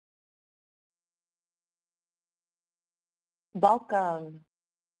Welcome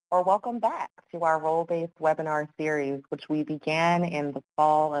or welcome back to our role-based webinar series, which we began in the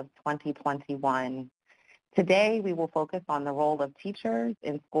fall of 2021. Today, we will focus on the role of teachers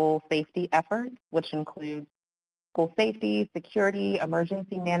in school safety efforts, which includes school safety, security,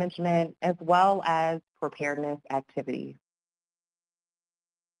 emergency management, as well as preparedness activities.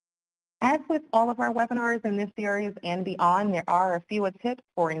 As with all of our webinars in this series and beyond, there are a few tips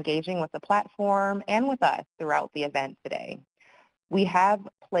for engaging with the platform and with us throughout the event today. We have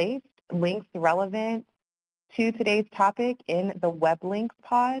placed links relevant to today's topic in the web links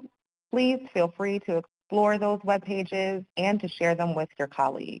pod. Please feel free to explore those web pages and to share them with your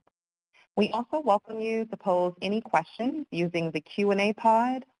colleagues. We also welcome you to pose any questions using the Q&A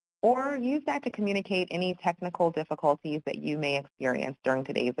pod or use that to communicate any technical difficulties that you may experience during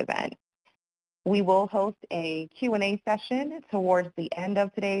today's event. We will host a Q&A session towards the end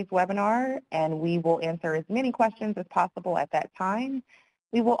of today's webinar, and we will answer as many questions as possible at that time.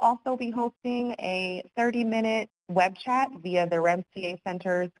 We will also be hosting a 30-minute web chat via the REMCA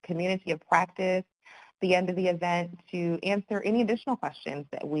Center's Community of Practice at the end of the event to answer any additional questions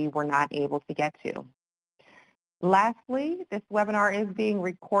that we were not able to get to. Lastly, this webinar is being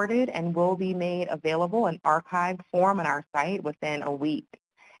recorded and will be made available in archived form on our site within a week.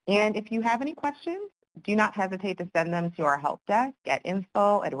 And if you have any questions, do not hesitate to send them to our help desk at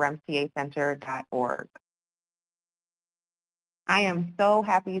info@remcacenter.org. I am so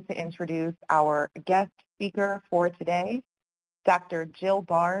happy to introduce our guest speaker for today. Dr. Jill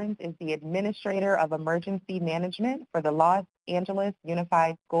Barnes is the Administrator of Emergency Management for the Los Angeles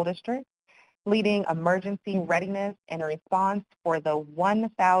Unified School District, leading emergency readiness and response for the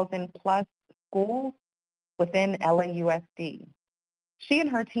 1,000 plus schools within LAUSD. She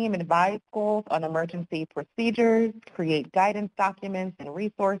and her team advise schools on emergency procedures, create guidance documents and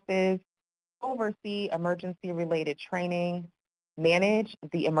resources, oversee emergency-related training, manage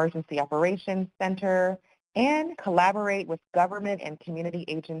the Emergency Operations Center, and collaborate with government and community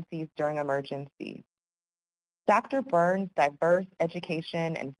agencies during emergencies. Dr. Burns' diverse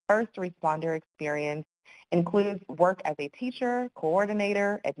education and first responder experience includes work as a teacher,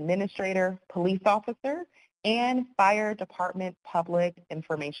 coordinator, administrator, police officer, and Fire Department Public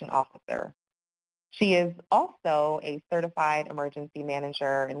Information Officer. She is also a certified emergency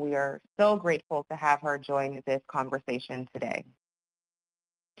manager, and we are so grateful to have her join this conversation today.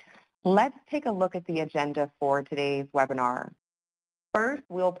 Let's take a look at the agenda for today's webinar. First,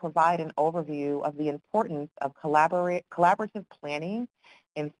 we'll provide an overview of the importance of collaborative planning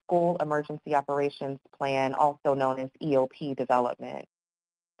in School Emergency Operations Plan, also known as EOP development.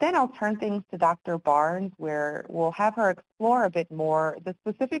 Then I'll turn things to Dr. Barnes, where we'll have her explore a bit more the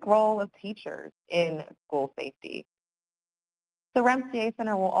specific role of teachers in school safety. The REMCA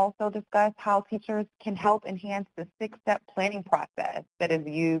Center will also discuss how teachers can help enhance the 6-step planning process that is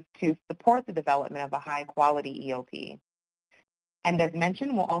used to support the development of a high-quality EOP. And as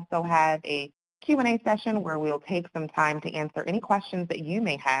mentioned, we'll also have a Q&A session where we'll take some time to answer any questions that you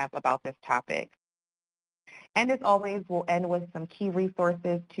may have about this topic. And as always, we'll end with some key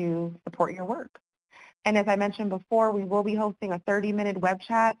resources to support your work. And as I mentioned before, we will be hosting a 30-minute web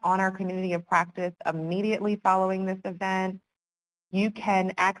chat on our Community of Practice immediately following this event. You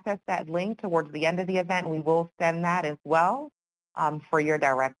can access that link towards the end of the event. We will send that as well for your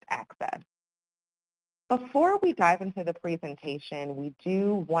direct access. Before we dive into the presentation, we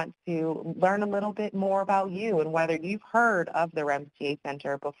do want to learn a little bit more about you and whether you've heard of the REMCA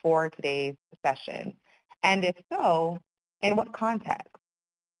Center before today's session. And if so, in what context?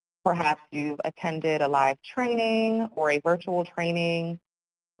 Perhaps you've attended a live training or a virtual training,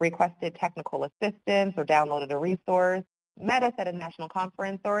 requested technical assistance or downloaded a resource, met us at a national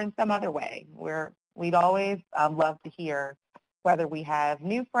conference, or in some other way. We'd always love to hear whether we have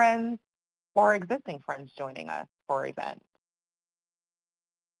new friends or existing friends joining us for events.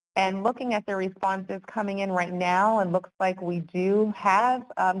 And looking at the responses coming in right now, it looks like we do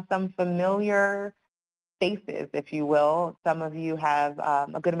have some familiar faces, if you will. Some of you have,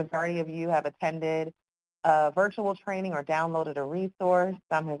 a good majority of you have attended a virtual training or downloaded a resource.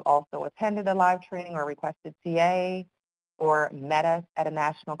 Some have also attended a live training or requested TA or met us at a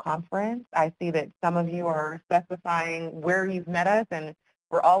national conference. I see that some of you are specifying where you've met us, and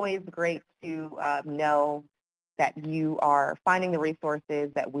we're always great to know that you are finding the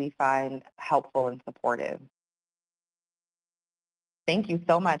resources that we find helpful and supportive. Thank you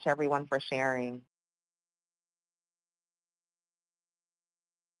so much, everyone, for sharing.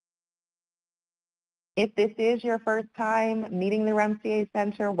 If this is your first time meeting the REMCA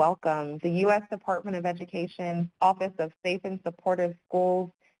Center, welcome. The U.S. Department of Education's Office of Safe and Supportive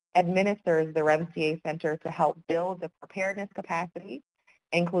Schools administers the REMCA Center to help build the preparedness capacity,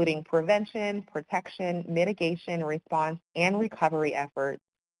 including prevention, protection, mitigation, response, and recovery efforts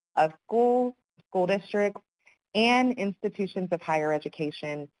of schools, school districts, and institutions of higher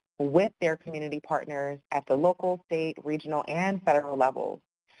education with their community partners at the local, state, regional, and federal levels.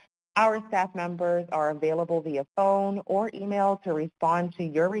 Our staff members are available via phone or email to respond to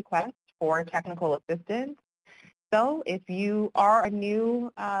your request for technical assistance. So if you are a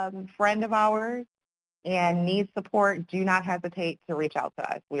new friend of ours and need support, do not hesitate to reach out to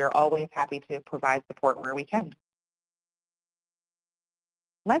us. We are always happy to provide support where we can.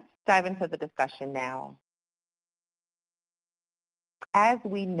 Let's dive into the discussion now. As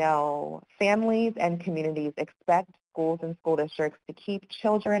we know, families and communities expect schools and school districts to keep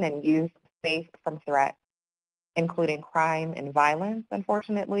children and youth safe from threats, including crime and violence,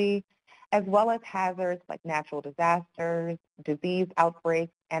 unfortunately, as well as hazards like natural disasters, disease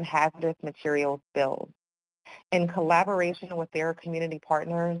outbreaks, and hazardous materials spills. In collaboration with their community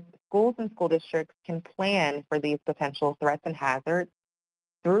partners, schools and school districts can plan for these potential threats and hazards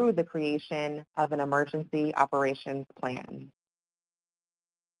through the creation of an emergency operations plan.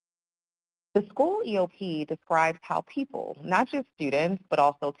 The school EOP describes how people, not just students, but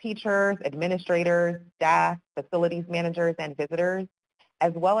also teachers, administrators, staff, facilities managers, and visitors,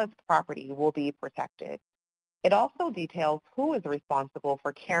 as well as property, will be protected. It also details who is responsible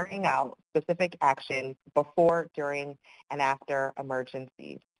for carrying out specific actions before, during, and after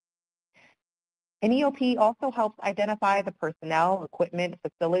emergencies. An EOP also helps identify the personnel, equipment,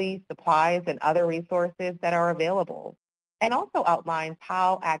 facilities, supplies, and other resources that are available, and also outlines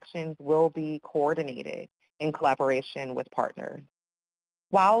how actions will be coordinated in collaboration with partners.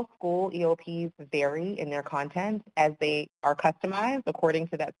 While school EOPs vary in their content as they are customized according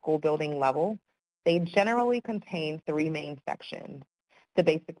to that school building level, they generally contain three main sections. The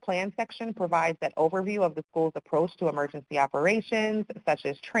basic plan section provides that overview of the school's approach to emergency operations, such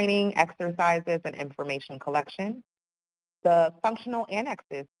as training, exercises, and information collection. The functional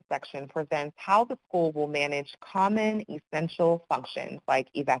annexes section presents how the school will manage common essential functions like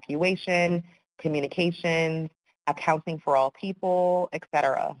evacuation, communications, accounting for all people,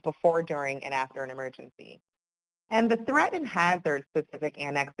 etc., before, during, and after an emergency. And the threat and hazard specific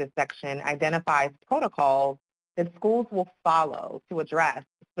annexes section identifies protocols that schools will follow to address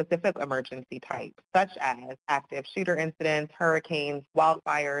specific emergency types, such as active shooter incidents, hurricanes,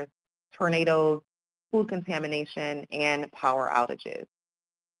 wildfires, tornadoes, food contamination, and power outages.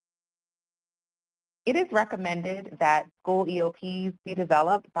 It is recommended that school EOPs be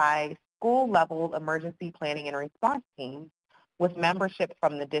developed by school-level emergency planning and response teams with membership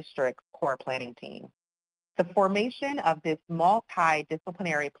from the district's core planning team. The formation of this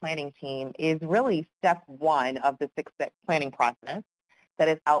multidisciplinary planning team is really step one of the six-step planning process that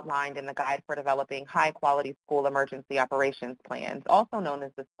is outlined in the Guide for Developing High-Quality School Emergency Operations Plans, also known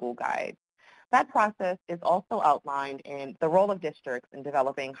as the School Guide. That process is also outlined in the role of districts in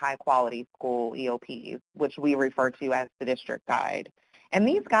developing high-quality school EOPs, which we refer to as the District Guide. And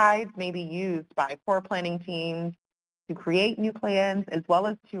these guides may be used by core planning teams to create new plans, as well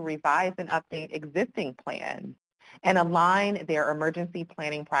as to revise and update existing plans and align their emergency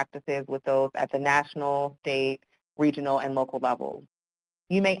planning practices with those at the national, state, regional, and local levels.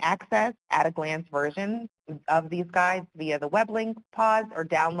 You may access at-a-glance versions of these guides via the web link pods or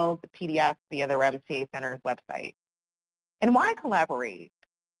download the PDF via the REMCA Center's website. And why collaborate?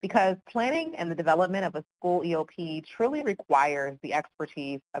 Because planning and the development of a school EOP truly requires the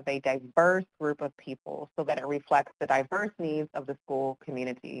expertise of a diverse group of people so that it reflects the diverse needs of the school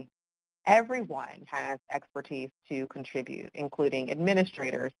community. Everyone has expertise to contribute, including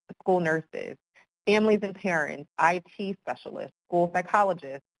administrators, school nurses, families and parents, IT specialists, school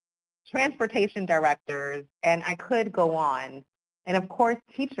psychologists, transportation directors, and I could go on. And of course,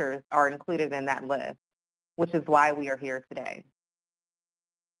 teachers are included in that list, which is why we are here today.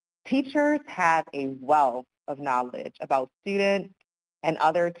 Teachers have a wealth of knowledge about students and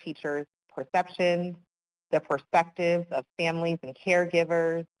other teachers' perceptions, the perspectives of families and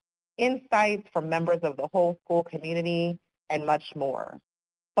caregivers, insights from members of the whole school community, and much more.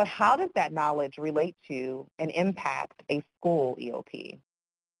 But how does that knowledge relate to and impact a school EOP?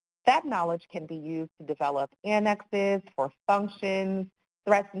 That knowledge can be used to develop annexes for functions,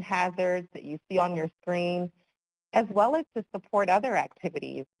 threats and hazards that you see on your screen, as well as to support other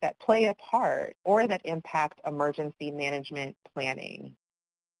activities that play a part or that impact emergency management planning.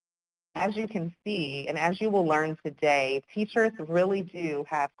 As you can see, and as you will learn today, teachers really do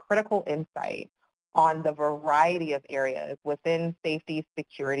have critical insight on the variety of areas within safety,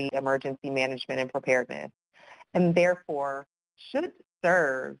 security, emergency management, and preparedness, and therefore should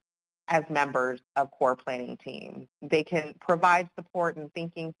serve as members of core planning teams. They can provide support in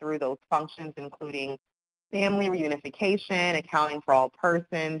thinking through those functions, including family reunification, accounting for all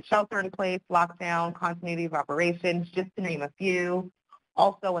persons, shelter in place, lockdown, continuity of operations, just to name a few.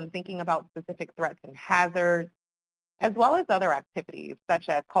 Also in thinking about specific threats and hazards, as well as other activities such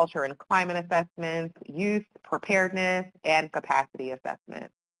as culture and climate assessments, youth preparedness, and capacity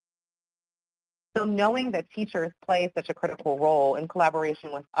assessment. So knowing that teachers play such a critical role in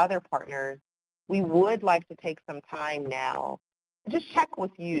collaboration with other partners, we would like to take some time now to just check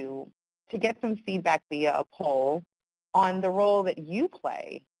with you to get some feedback via a poll on the role that you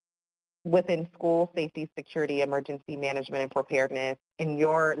play within school safety, security, emergency management, and preparedness in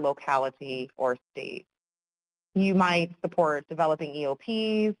your locality or state. You might support developing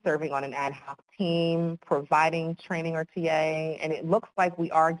EOPs, serving on an ad hoc team, providing training or TA, and it looks like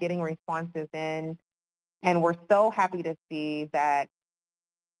we are getting responses in, and we're so happy to see that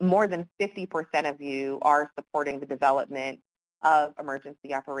more than 50% of you are supporting the development of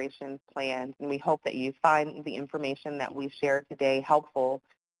emergency operations plans, and we hope that you find the information that we've shared today helpful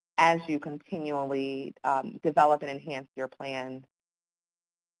as you continually develop and enhance your plans.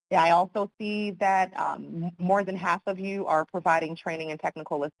 Yeah, I also see that more than half of you are providing training and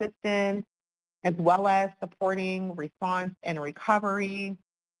technical assistance, as well as supporting response and recovery.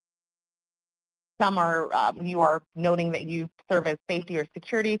 Some are, you are noting that you serve as safety or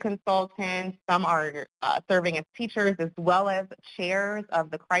security consultants. Some are serving as teachers as well as chairs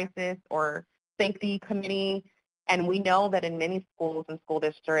of the crisis or safety committee. And we know that in many schools and school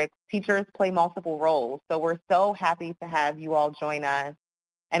districts, teachers play multiple roles. So we're so happy to have you all join us.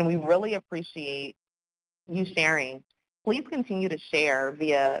 And we really appreciate you sharing. Please continue to share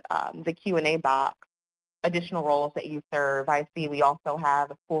via the Q&A box additional roles that you serve. I see we also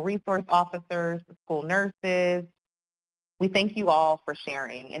have school resource officers, school nurses. We thank you all for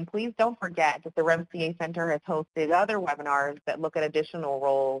sharing. And please don't forget that the REMCA Center has hosted other webinars that look at additional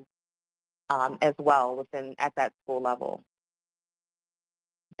roles as well at that school level.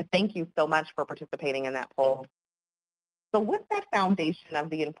 Thank you so much for participating in that poll. So with that foundation of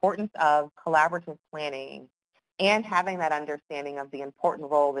the importance of collaborative planning and having that understanding of the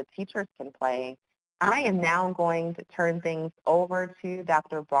important role that teachers can play, I am now going to turn things over to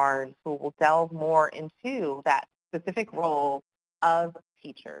Dr. Barnes, who will delve more into that specific role of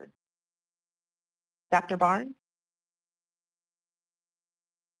teachers. Dr. Barnes?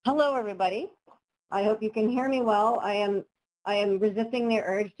 Hello, everybody. I hope you can hear me well. I am resisting the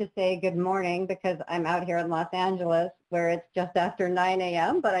urge to say good morning because I'm out here in Los Angeles where it's just after 9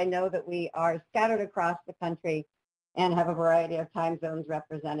 a.m., but I know that we are scattered across the country and have a variety of time zones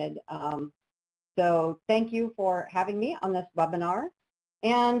represented. So thank you for having me on this webinar.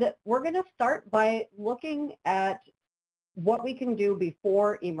 And we're going to start by looking at what we can do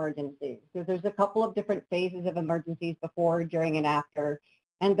before emergencies. So there's a couple of different phases of emergencies before, during, and after.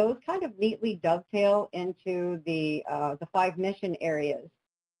 And those kind of neatly dovetail into the 5 mission areas.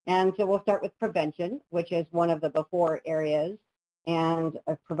 And so we'll start with prevention, which is one of the before areas. And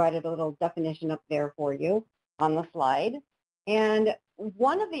I've provided a little definition up there for you on the slide. And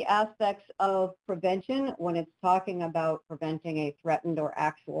one of the aspects of prevention when it's talking about preventing a threatened or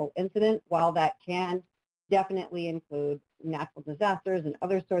actual incident, while that can definitely include natural disasters and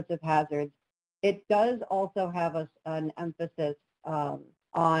other sorts of hazards, it does also have an emphasis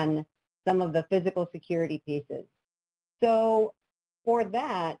on some of the physical security pieces. So for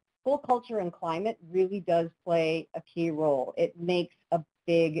that, school culture and climate really does play a key role. It makes a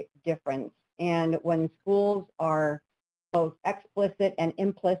big difference. And when schools are both explicit and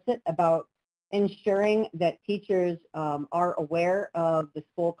implicit about ensuring that teachers are aware of the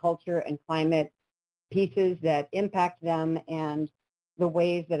school culture and climate pieces that impact them and the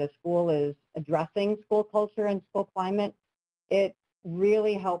ways that a school is addressing school culture and school climate, it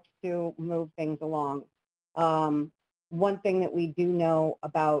really helps to move things along. One thing that we do know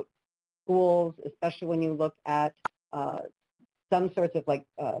about schools, especially when you look at some sorts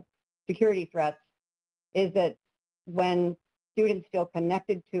of security threats, is that when students feel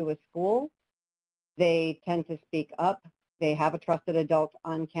connected to a school, they tend to speak up. They have a trusted adult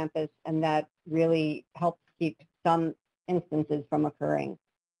on campus, and that really helps keep some instances from occurring.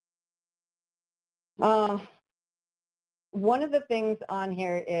 One of the things on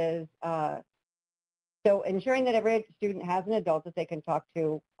here is, so ensuring that every student has an adult that they can talk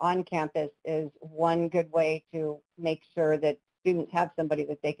to on campus is one good way to make sure that students have somebody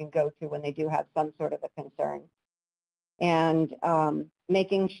that they can go to when they do have some sort of a concern. And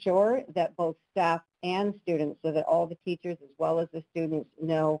making sure that both staff and students, so that all the teachers as well as the students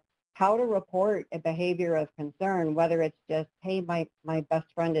know how to report a behavior of concern, whether it's just, hey, my best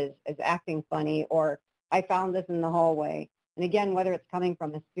friend is acting funny, or I found this in the hallway. And again, whether it's coming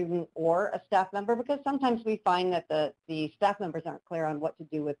from a student or a staff member, because sometimes we find that the staff members aren't clear on what to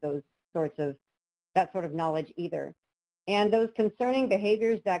do with that sort of knowledge either. And those concerning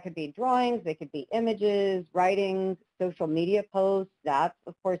behaviors, that could be drawings, they could be images, writings, social media posts. That's,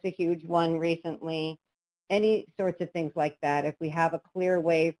 of course, a huge one recently. Any sorts of things like that. If we have a clear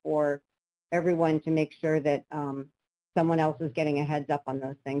way for everyone to make sure that someone else is getting a heads up on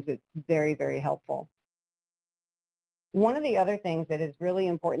those things, it's very, very helpful. One of the other things that is really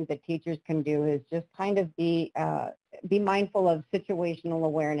important that teachers can do is just kind of be mindful of situational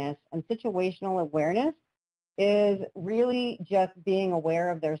awareness. And situational awareness is really just being aware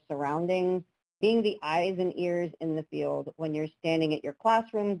of their surroundings, being the eyes and ears in the field when you're standing at your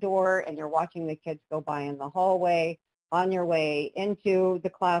classroom door and you're watching the kids go by in the hallway, on your way into the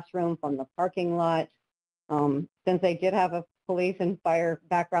classroom from the parking lot. Since I did have a police and fire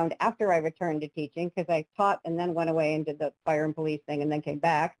background after I returned to teaching, because I taught and then went away and did the fire and police thing and then came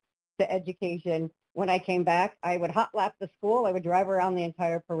back to education. When I came back, I would hot lap the school. I would drive around the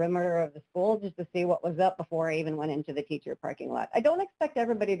entire perimeter of the school just to see what was up before I even went into the teacher parking lot. I don't expect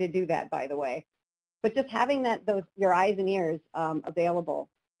everybody to do that, by the way, but just having your eyes and ears available.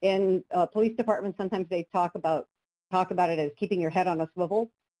 In police departments, sometimes they talk about it as keeping your head on a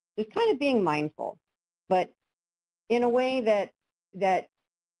swivel, just kind of being mindful, but in a way that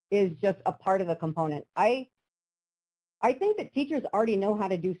is just a part of the component. I think that teachers already know how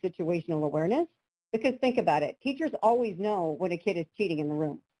to do situational awareness, because think about it. Teachers always know when a kid is cheating in the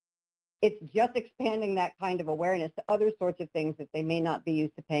room. It's just expanding that kind of awareness to other sorts of things that they may not be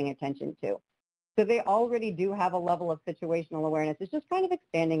used to paying attention to. So they already do have a level of situational awareness. It's just kind of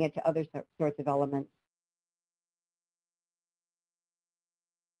expanding it to other sorts of elements.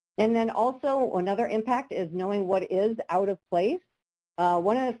 And then also another impact is knowing what is out of place.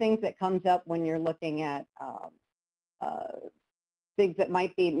 One of the things that comes up when you're looking at things that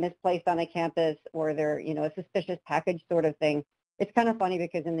might be misplaced on a campus, or they're, a suspicious package sort of thing. It's kind of funny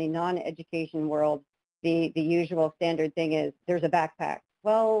because in the non-education world, the usual standard thing is there's a backpack.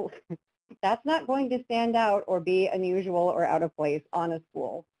 Well, that's not going to stand out or be unusual or out of place on a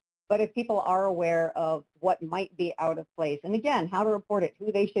school. But if people are aware of what might be out of place, and again, how to report it,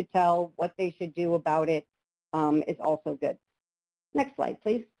 who they should tell, what they should do about it, is also good. Next slide,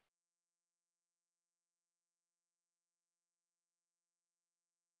 please.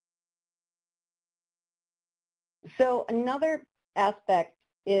 So another aspect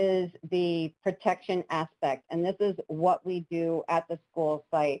is the protection aspect, and this is what we do at the school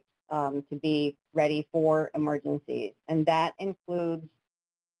site to be ready for emergencies. And that includes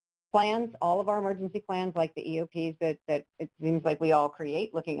plans, all of our emergency plans, like the EOPs that it seems like we all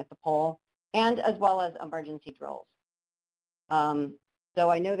create looking at the poll, and as well as emergency drills. So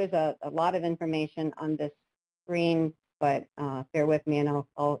I know there's a lot of information on this screen, but bear with me and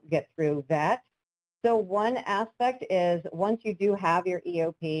I'll get through that. So one aspect is once you do have your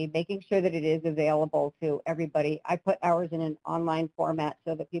EOP, making sure that it is available to everybody. I put ours in an online format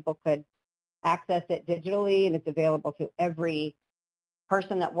so that people could access it digitally, and it's available to every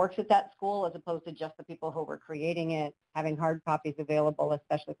person that works at that school, as opposed to just the people who were creating it, having hard copies available,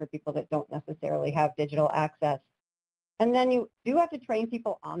 especially for people that don't necessarily have digital access. And then you do have to train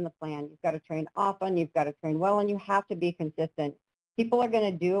people on the plan. You've got to train often, you've got to train well, and you have to be consistent. People are going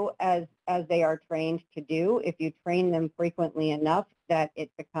to do as they are trained to do if you train them frequently enough that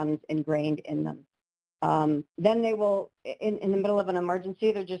it becomes ingrained in them. Then they will, in the middle of an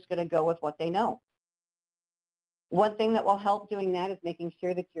emergency, they're just going to go with what they know. One thing that will help doing that is making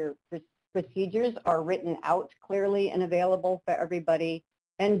sure that your procedures are written out clearly and available for everybody.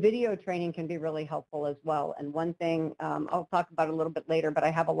 And video training can be really helpful as well. And one thing I'll talk about a little bit later, but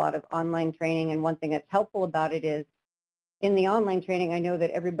I have a lot of online training. And one thing that's helpful about it is in the online training, I know that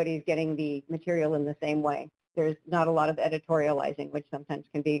everybody's getting the material in the same way. There's not a lot of editorializing, which sometimes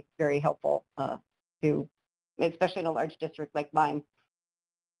can be very helpful to, especially in a large district like mine.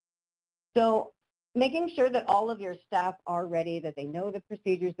 So making sure that all of your staff are ready, that they know the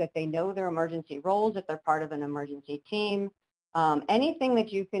procedures, that they know their emergency roles, that they're part of an emergency team. Anything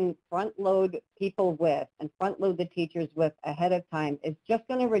that you can front load people with and front load the teachers with ahead of time is just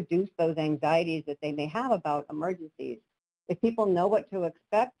going to reduce those anxieties that they may have about emergencies. If people know what to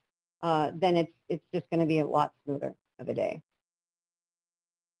expect, then it's just going to be a lot smoother of a day.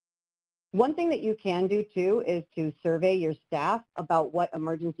 One thing that you can do too is to survey your staff about what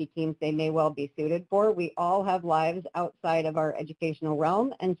emergency teams they may well be suited for. We all have lives outside of our educational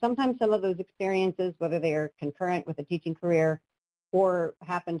realm, and sometimes some of those experiences, whether they are concurrent with a teaching career or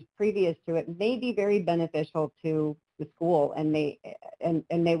happened previous to it may be very beneficial to the school and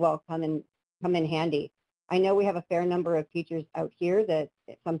may well come in handy. I know we have a fair number of teachers out here that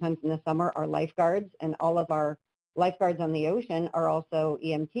sometimes in the summer are lifeguards, and all of our lifeguards on the ocean are also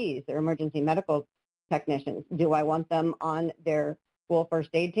EMTs, they're emergency medical technicians. Do I want them on their school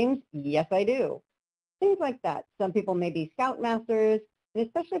first aid teams? Yes, I do. Things like that. Some people may be scoutmasters, and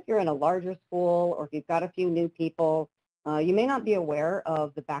especially if you're in a larger school or if you've got a few new people, you may not be aware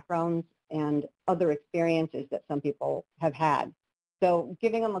of the backgrounds and other experiences that some people have had. So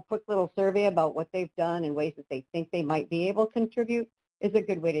giving them a quick little survey about what they've done and ways that they think they might be able to contribute is a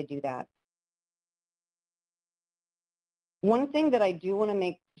good way to do that. One thing that I do want to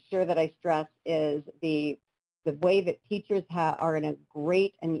make sure that I stress is the way that teachers are in a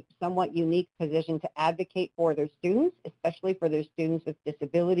great and somewhat unique position to advocate for their students, especially for their students with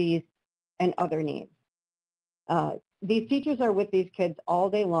disabilities and other needs. These teachers are with these kids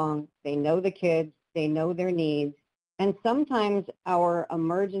all day long. They know the kids, they know their needs, and sometimes our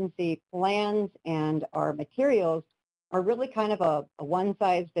emergency plans and our materials are really kind of a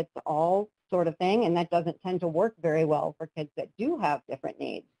one-size-fits-all sort of thing, and that doesn't tend to work very well for kids that do have different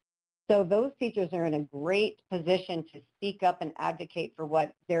needs. So those teachers are in a great position to speak up and advocate for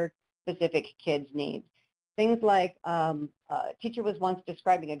what their specific kids need. Things like a teacher was once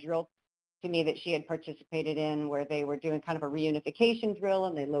describing a drill to me that she had participated in where they were doing kind of a reunification drill,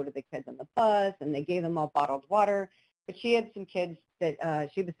 and they loaded the kids on the bus and they gave them all bottled water. But she had some kids that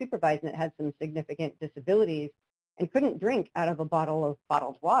she was supervising that had some significant disabilities and couldn't drink out of a bottle of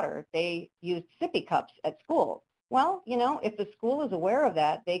bottled water. They used sippy cups at school. Well, you know, if the school is aware of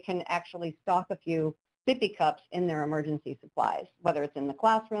that, they can actually stock a few sippy cups in their emergency supplies, whether it's in the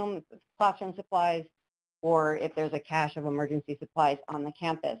classroom, if it's classroom supplies, or if there's a cache of emergency supplies on the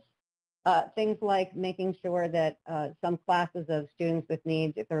campus. Things like making sure that some classes of students with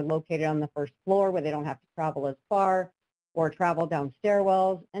needs, if they're located on the first floor where they don't have to travel as far or travel down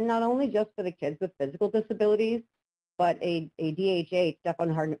stairwells, and not only just for the kids with physical disabilities, but a DHH, deaf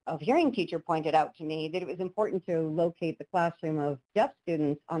and hard of hearing teacher pointed out to me that it was important to locate the classroom of deaf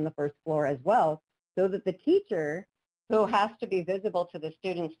students on the first floor as so that the teacher, who has to be visible to the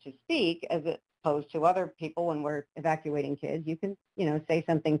students to speak, as opposed to other people when we're evacuating kids, you can, you know, say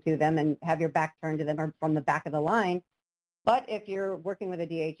something to them and have your back turned to them or from the back of the line. But if you're working with a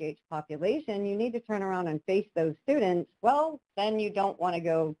DHH population, you need to turn around and face those students. Well, then you don't want to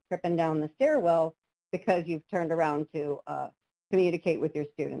go tripping down the stairwell because you've turned around to communicate with your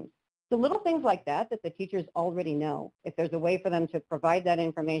students. So little things like that the teachers already know. If there's a way for them to provide that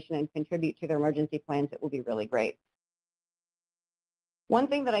information and contribute to their emergency plans, it will be really great. One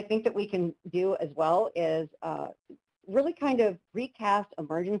thing that I think that we can do as well is really kind of recast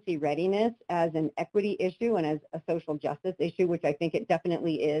emergency readiness as an equity issue and as a social justice issue, which I think it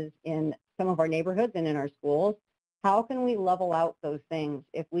definitely is in some of our neighborhoods and in our schools. How can we level out those things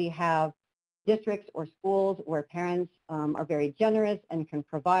if we have districts or schools where parents are very generous and can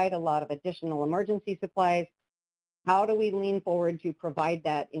provide a lot of additional emergency supplies? How do we lean forward to provide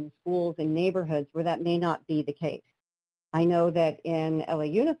that in schools and neighborhoods where that may not be the case? I know that in LA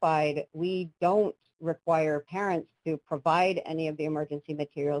Unified, we don't require parents to provide any of the emergency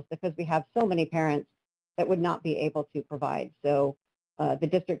materials because we have so many parents that would not be able to provide. So the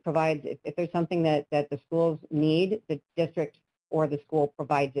district provides, if there's something that the schools need, the district or the school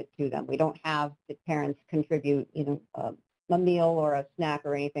provides it to them. We don't have the parents contribute, you know, a meal or a snack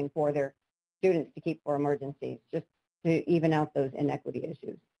or anything for their students to keep for emergencies, just to even out those inequity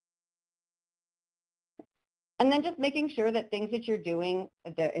issues. And then just making sure that things that you're doing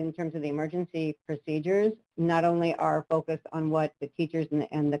in terms of the emergency procedures not only are focused on what the teachers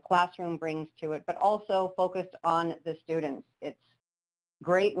and the classroom brings to it, but also focused on the students. It's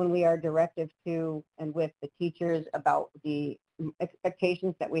great when we are directive to and with the teachers about the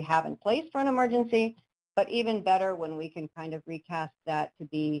expectations that we have in place for an emergency, but even better when we can kind of recast that to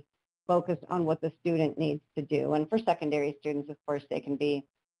be focused on what the student needs to do. And for secondary students, of course, they can be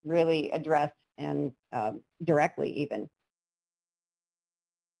really addressed and directly even.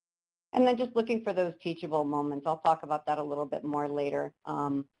 And then just looking for those teachable moments. I'll talk about that a little bit more later,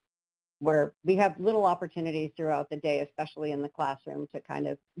 where we have little opportunities throughout the day, especially in the classroom, to kind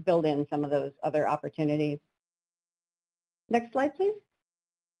of build in some of those other opportunities. Next slide, please.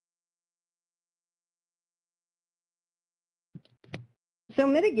 So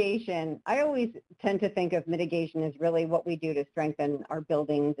mitigation, I always tend to think of mitigation as really what we do to strengthen our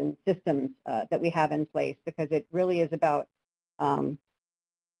buildings and systems that we have in place, because it really is about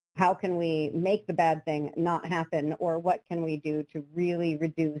how can we make the bad thing not happen, or what can we do to really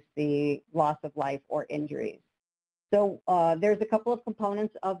reduce the loss of life or injuries. So there's a couple of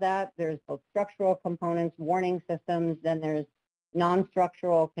components of that. There's both structural components, warning systems, then there's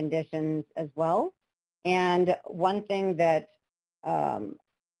non-structural conditions as well. And one thing that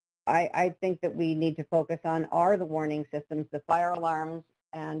I think that we need to focus on are the warning systems, the fire alarms,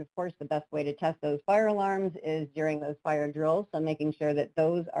 and of course the best way to test those fire alarms is during those fire drills, so making sure that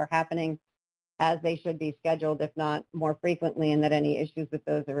those are happening as they should be scheduled, if not more frequently, and that any issues with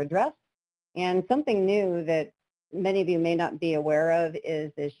those are addressed. And something new that many of you may not be aware of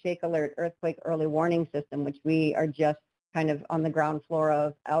is the Shake Alert Earthquake Early Warning System, which we are just kind of on the ground floor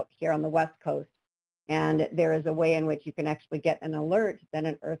of out here on the West Coast. And there is a way in which you can actually get an alert that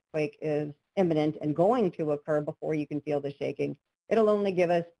an earthquake is imminent and going to occur before you can feel the shaking. It'll only give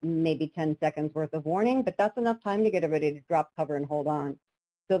us maybe 10 seconds worth of warning, but that's enough time to get everybody to drop cover and hold on.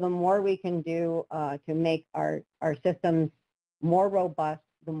 So the more we can do to make our systems more robust,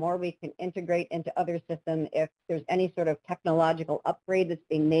 the more we can integrate into other systems. If there's any sort of technological upgrade that's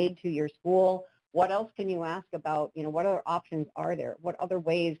being made to your school, what else can you ask about? You know, what other options are there? What other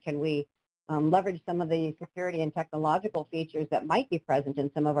ways can we leverage some of the security and technological features that might be present in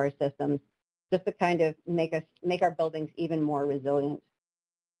some of our systems, just to kind of make our buildings even more resilient?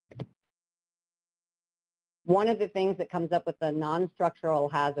 One of the things that comes up with the non-structural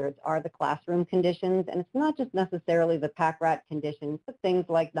hazards are the classroom conditions, and it's not just necessarily the pack rat conditions, but things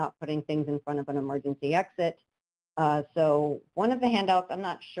like not putting things in front of an emergency exit. So one of the handouts, I'm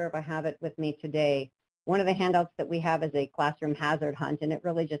not sure if I have it with me today, one of the handouts that we have is a classroom hazard hunt, and it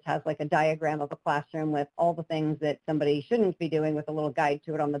really just has like a diagram of a classroom with all the things that somebody shouldn't be doing with a little guide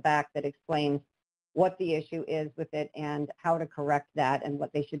to it on the back that explains what the issue is with it and how to correct that and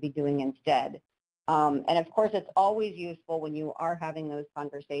what they should be doing instead. And of course, it's always useful when you are having those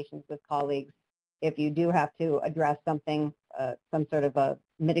conversations with colleagues, if you do have to address something, some sort of a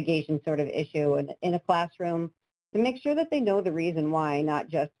mitigation sort of issue in a classroom, to make sure that they know the reason why, not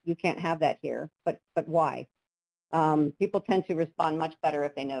just you can't have that here, but why. People tend to respond much better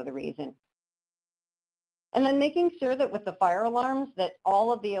if they know the reason. And then making sure that with the fire alarms, that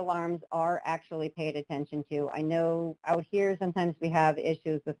all of the alarms are actually paid attention to. I know out here sometimes we have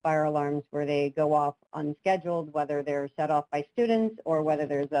issues with fire alarms where they go off unscheduled, whether they're set off by students or whether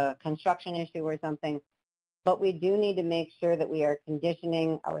there's a construction issue or something. But we do need to make sure that we are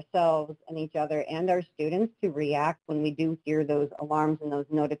conditioning ourselves and each other and our students to react when we do hear those alarms and those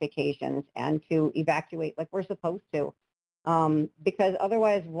notifications, and to evacuate like we're supposed to. Because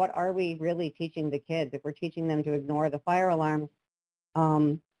otherwise, what are we really teaching the kids? If we're teaching them to ignore the fire alarms,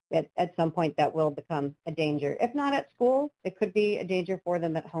 at some point that will become a danger. If not at school, it could be a danger for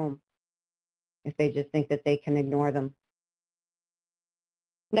them at home if they just think that they can ignore them.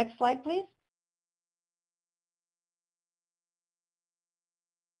 Next slide, please.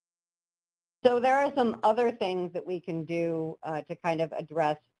 So there are some other things that we can do to kind of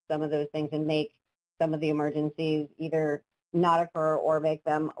address some of those things and make some of the emergencies either not occur or make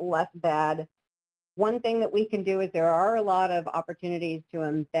them less bad. One thing that we can do is there are a lot of opportunities to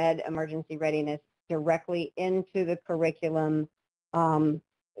embed emergency readiness directly into the curriculum.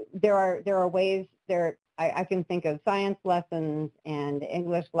 There are ways there. I can think of science lessons and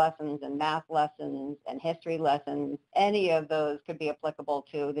English lessons and math lessons and history lessons. Any of those could be applicable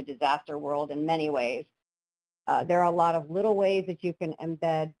to the disaster world in many ways. There are a lot of little ways that you can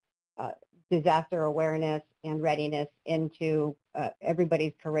embed disaster awareness and readiness into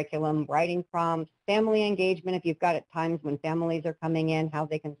everybody's curriculum, writing prompts, family engagement, if you've got at times when families are coming in, how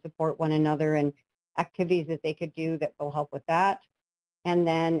they can support one another and activities that they could do that will help with that. And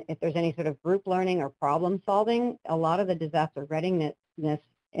then if there's any sort of group learning or problem solving, a lot of the disaster readiness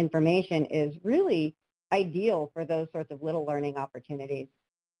information is really ideal for those sorts of little learning opportunities.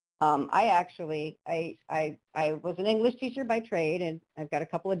 I was an English teacher by trade, and I've got a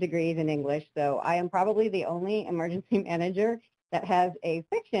couple of degrees in English, so I am probably the only emergency manager that has a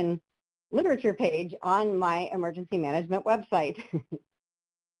fiction literature page on my emergency management website.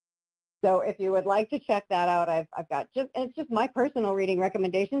 So if you would like to check that out, I've got it's just my personal reading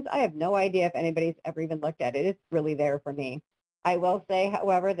recommendations. I have no idea if anybody's ever even looked at it. It's really there for me. I will say,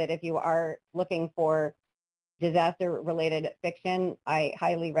 however, that if you are looking for disaster-related fiction, I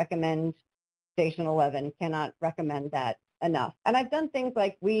highly recommend Station 11. Cannot recommend that enough. And I've done things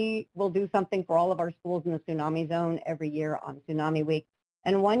like we will do something for all of our schools in the tsunami zone every year on Tsunami Week.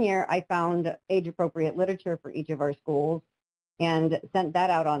 And one year I found age-appropriate literature for each of our schools and sent that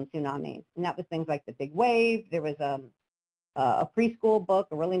out on tsunamis. And that was things like The Big Wave. There was a preschool book,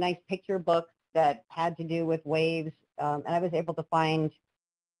 a really nice picture book that had to do with waves. And I was able to find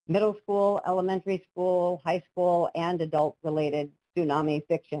middle school, elementary school, high school, and adult-related tsunami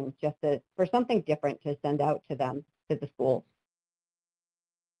fiction, just for something different to send out to them. to the schools.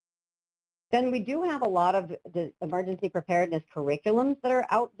 Then we do have a lot of the emergency preparedness curriculums that are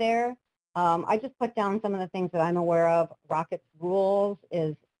out there. I just put down some of the things that I'm aware of. Rockets Rules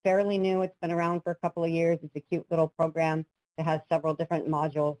is fairly new. It's been around for a couple of years. It's a cute little program that has several different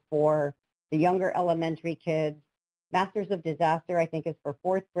modules for the younger elementary kids. Masters of Disaster, I think, is for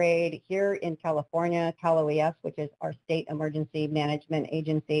 4th grade. Here in California, CalOES, which is our state emergency management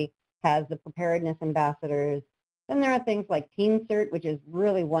agency, has the preparedness ambassadors. Then there are things like Teen Cert, which is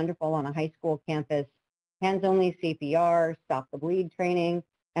really wonderful on a high school campus, hands-only CPR, Stop the Bleed training,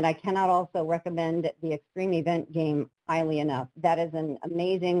 and I cannot also recommend the Extreme Event game highly enough. That is an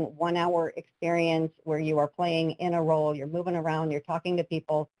amazing 1-hour experience where you are playing in a role, you're moving around, you're talking to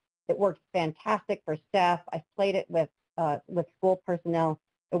people. It works fantastic for staff. I've played it with school personnel.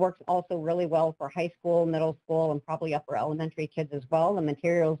 It works also really well for high school, middle school, and probably upper elementary kids as well. The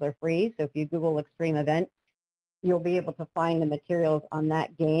materials are free, so if you Google Extreme Event, you'll be able to find the materials on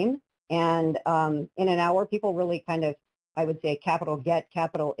that game. And in an hour, people really kind of, I would say, capital get,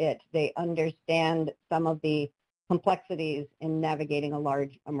 capital it. They understand some of the complexities in navigating a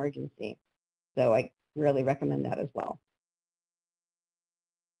large emergency. So I really recommend that as well.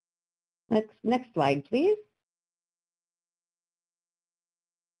 Next slide, please.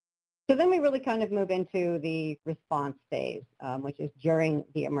 So then we really kind of move into the response phase, which is during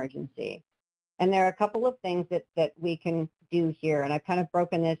the emergency. And there are a couple of things that we can do here. And I've kind of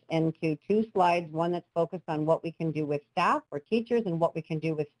broken this into 2 slides, one that's focused on what we can do with staff or teachers and what we can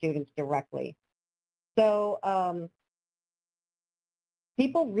do with students directly. So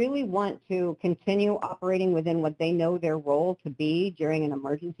people really want to continue operating within what they know their role to be during an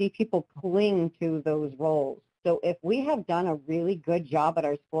emergency. People cling to those roles. So if we have done a really good job at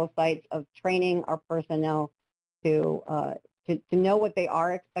our school sites of training our personnel to know what they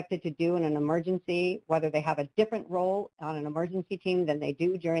are expected to do in an emergency, whether they have a different role on an emergency team than they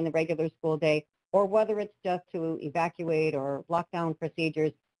do during the regular school day, or whether it's just to evacuate or lockdown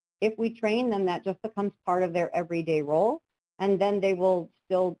procedures, if we train them, that just becomes part of their everyday role, and then they will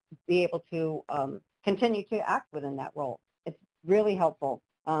still be able to continue to act within that role. It's really helpful.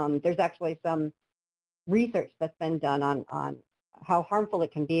 There's actually some research that's been done on how harmful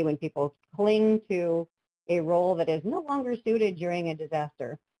it can be when people cling to a role that is no longer suited during a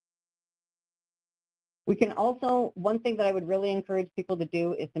disaster. We can also, one thing that I would really encourage people to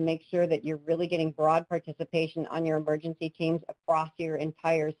do is to make sure that you're really getting broad participation on your emergency teams across your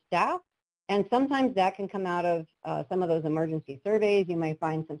entire staff. And sometimes that can come out of some of those emergency surveys. You may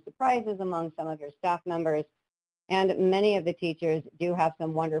find some surprises among some of your staff members. And many of the teachers do have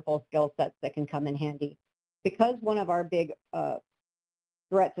some wonderful skill sets that can come in handy. Because one of our big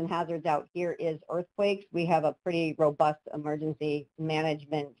threats and hazards out here is earthquakes, we have a pretty robust emergency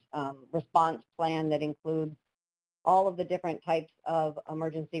management response plan that includes all of the different types of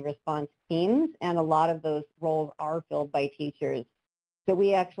emergency response teams, and a lot of those roles are filled by teachers. So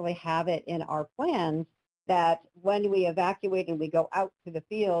we actually have it in our plans that when we evacuate and we go out to the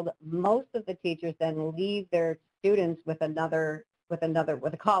field, most of the teachers then leave their students with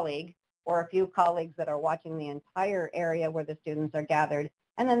a colleague or a few colleagues that are watching the entire area where the students are gathered,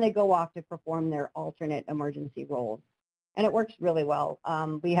 and then they go off to perform their alternate emergency roles. And it works really well.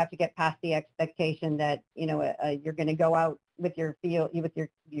 We have to get past the expectation that, you know, you're going to go out with your field, with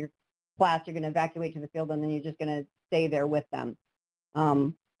your class, you're going to evacuate to the field, and then you're just going to stay there with them.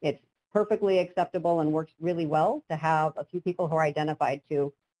 It's perfectly acceptable and works really well to have a few people who are identified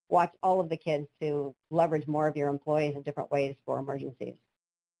to watch all of the kids, to leverage more of your employees in different ways for emergencies.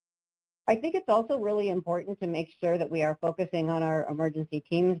 I think it's also really important to make sure that we are focusing on our emergency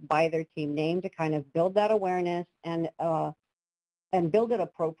teams by their team name to kind of build that awareness and build it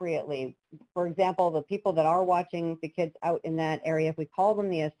appropriately. For example, the people that are watching the kids out in that area, if we call them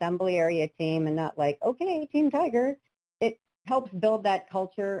the assembly area team and not like, okay, Team Tiger, it helps build that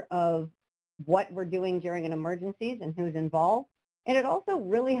culture of what we're doing during an emergency and who's involved. And it also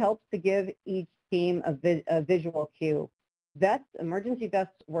really helps to give each team a visual cue. Vests, emergency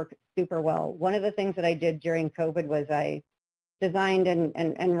vests work super well. One of the things that I did during COVID was I designed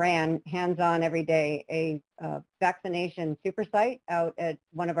and ran hands-on every day a vaccination super site out at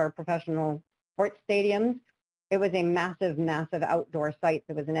one of our professional sports stadiums. It was a massive, massive outdoor site.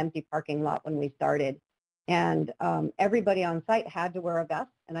 There was an empty parking lot when we started. And everybody on site had to wear a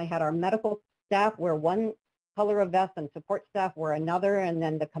vest. And I had our medical staff wear one color of vest and support staff wear another. And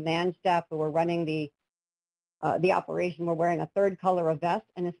then the command staff who were running the operation were wearing a third color of vest.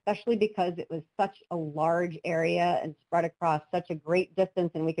 And especially because it was such a large area and spread across such a great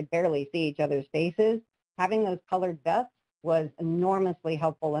distance and we could barely see each other's faces, having those colored vests was enormously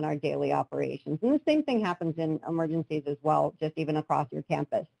helpful in our daily operations. And the same thing happens in emergencies as well, just even across your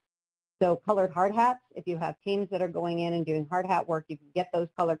campus. So colored hard hats, if you have teams that are going in and doing hard hat work, you can get those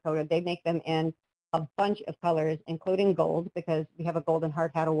color coded. They make them in a bunch of colors, including gold, because we have a golden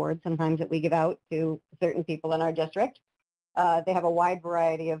hard hat award sometimes that we give out to certain people in our district. They have a wide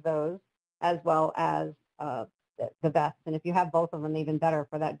variety of those, as well as the vests. And if you have both of them, even better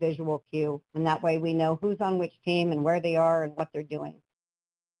for that visual cue. And that way we know who's on which team and where they are and what they're doing.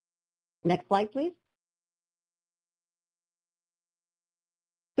 Next slide, please.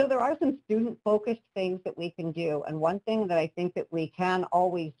 So there are some student-focused things that we can do. And one thing that I think that we can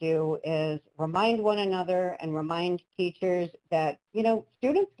always do is remind one another and remind teachers that, you know,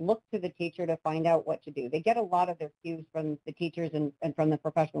 students look to the teacher to find out what to do. They get a lot of their cues from the teachers and from the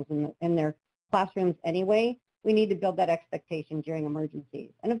professionals in their classrooms anyway. We need to build that expectation during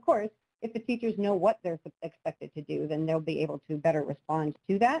emergencies. And of course, if the teachers know what they're expected to do, then they'll be able to better respond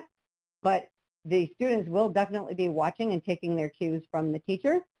to that. But the students will definitely be watching and taking their cues from the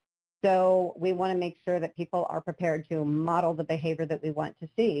teacher. So we want to make sure that people are prepared to model the behavior that we want to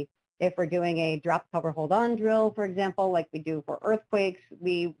see. If we're doing a drop, cover, hold on drill, for example, like we do for earthquakes,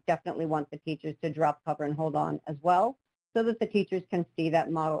 we definitely want the teachers to drop, cover, and hold on as well, so that the teachers can see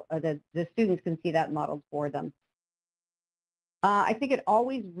that model, or the students can see that modeled for them. I think it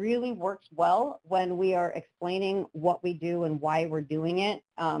always really works well when we are explaining what we do and why we're doing it.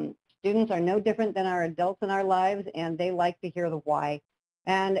 Students are no different than our adults in our lives, and they like to hear the why.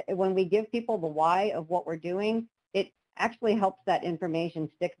 And when we give people the why of what we're doing, it actually helps that information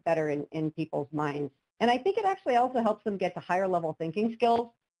stick better in people's minds. And I think it actually also helps them get to higher level thinking skills.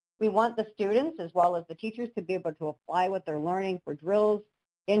 We want the students as well as the teachers to be able to apply what they're learning for drills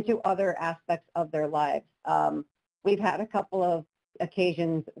into other aspects of their lives. We've had a couple of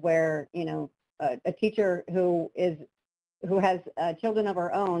occasions where, you know, a teacher who has children of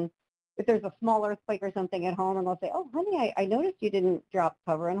her own, if there's a small earthquake or something at home, and they'll say, oh, honey, I noticed you didn't drop,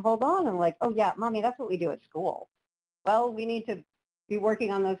 cover, and hold on. I'm like, oh, yeah, Mommy, that's what we do at school. Well, we need to be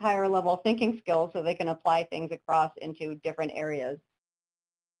working on those higher level thinking skills so they can apply things across into different areas.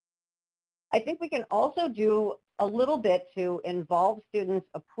 I think we can also do a little bit to involve students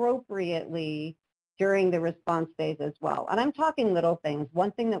appropriately during the response phase as well. And I'm talking little things.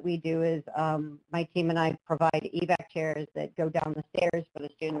 One thing that we do is my team and I provide evac chairs that go down the stairs for the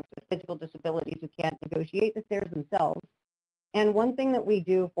students with physical disabilities who can't negotiate the stairs themselves. And one thing that we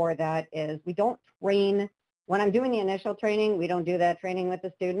do for that is we don't train. When I'm doing the initial training, we don't do that training with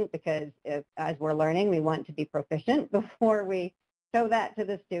the student because as we're learning, we want to be proficient before we show that to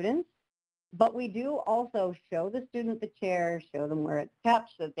the students. But we do also show the student the chair, show them where it's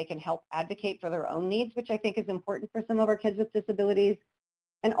kept so that they can help advocate for their own needs, which I think is important for some of our kids with disabilities.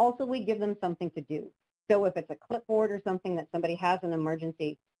 And also we give them something to do. So if it's a clipboard or something that somebody has in an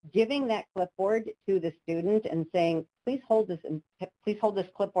emergency, giving that clipboard to the student and saying, please hold this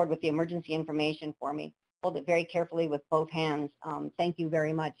clipboard with the emergency information for me. Hold it very carefully with both hands. Thank you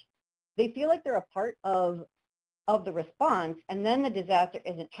very much. They feel like they're a part of the response, and then the disaster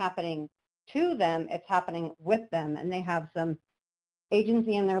isn't happening to them, it's happening with them, and they have some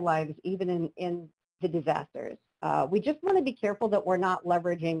agency in their lives, even in the disasters. We just want to be careful that we're not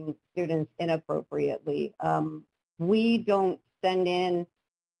leveraging students inappropriately. We don't send in,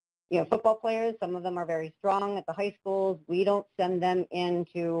 football players. Some of them are very strong at the high schools. We don't send them in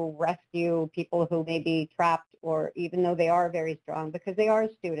to rescue people who may be trapped, or even though they are very strong, because they are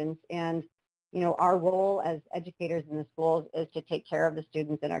students. And our role as educators in the schools is to take care of the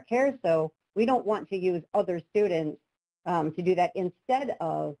students in our care. So we don't want to use other students to do that instead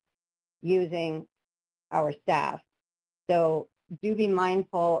of using our staff. So do be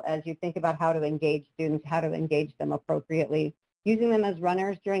mindful as you think about how to engage students, how to engage them appropriately. Using them as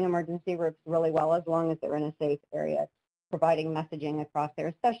runners during emergency works really well as long as they're in a safe area, providing messaging across there,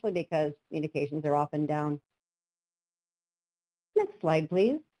 especially because communications are often down. Next slide,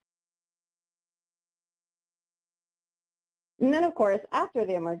 please. And then, of course, after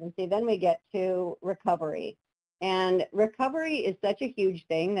the emergency, then we get to recovery. And recovery is such a huge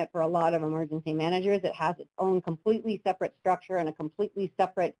thing that for a lot of emergency managers, it has its own completely separate structure and a completely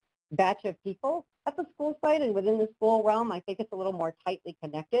separate batch of people at the school site. And within the school realm, I think it's a little more tightly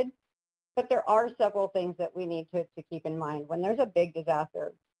connected. But there are several things that we need to keep in mind. When there's a big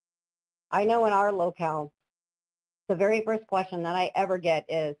disaster, I know in our locale, the very first question that I ever get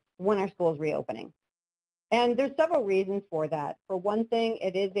is, when are schools reopening? And there's several reasons for that. For one thing,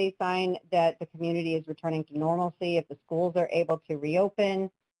 it is a sign that the community is returning to normalcy if the schools are able to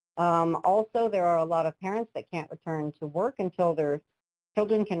reopen. Also, there are a lot of parents that can't return to work until their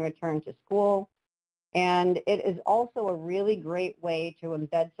children can return to school. And it is also a really great way to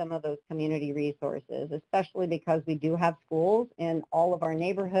embed some of those community resources, especially because we do have schools in all of our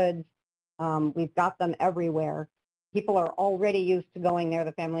neighborhoods. We've got them everywhere. People are already used to going there.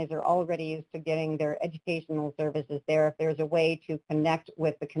 The families are already used to getting their educational services there. If there's a way to connect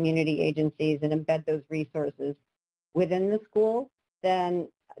with the community agencies and embed those resources within the school, then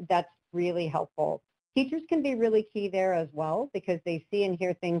that's really helpful. Teachers can be really key there as well because they see and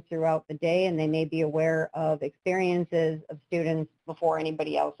hear things throughout the day and they may be aware of experiences of students before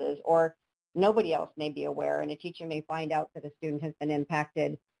anybody else's, or nobody else may be aware, and a teacher may find out that a student has been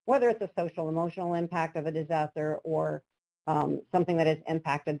impacted, whether it's a social emotional impact of a disaster or something that has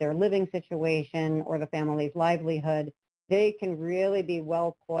impacted their living situation or the family's livelihood. They can really be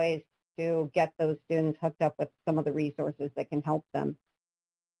well poised to get those students hooked up with some of the resources that can help them.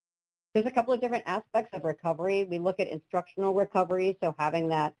 There's a couple of different aspects of recovery. We look at instructional recovery, so having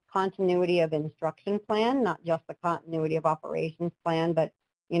that continuity of instruction plan, not just the continuity of operations plan, but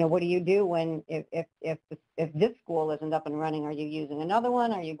what do you do when if this school isn't up and running? Are you using another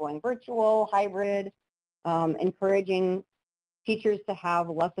one? Are you going virtual, hybrid? Encouraging teachers to have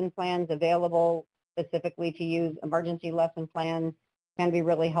lesson plans available specifically to use emergency lesson plans can be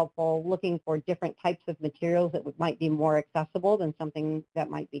really helpful. Looking for different types of materials that might be more accessible than something that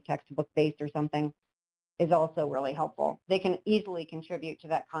might be textbook based or something is also really helpful. They can easily contribute to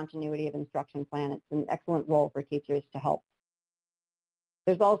that continuity of instruction plan. It's an excellent role for teachers to help.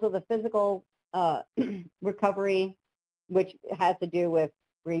 There's also the physical recovery, which has to do with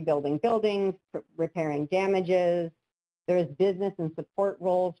rebuilding buildings, repairing damages. There's business and support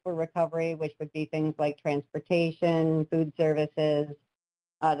roles for recovery, which would be things like transportation, food services.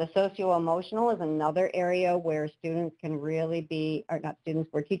 The socio-emotional is another area where students can really be, or not students,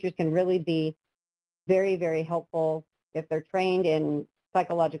 where teachers can really be very, very helpful if they're trained in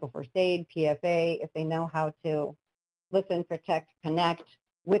psychological first aid, PFA, if they know how to listen, protect, connect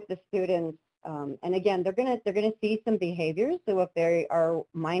with the students. And again, they're gonna see some behaviors. So if they are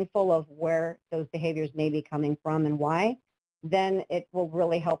mindful of where those behaviors may be coming from and why, then it will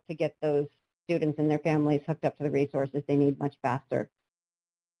really help to get those students and their families hooked up to the resources they need much faster.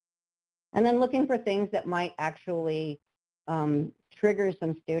 And then looking for things that might actually trigger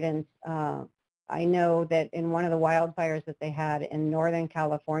some students. I know that in one of the wildfires that they had in Northern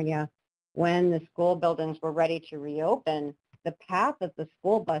California, when the school buildings were ready to reopen, the path that the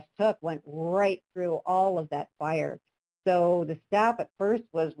school bus took went right through all of that fire. So the staff at first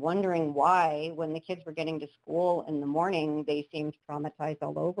was wondering why, when the kids were getting to school in the morning, they seemed traumatized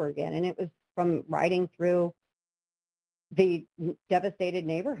all over again. And it was from riding through the devastated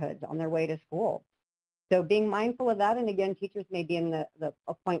neighborhoods on their way to school. So being mindful of that, and again, teachers may be in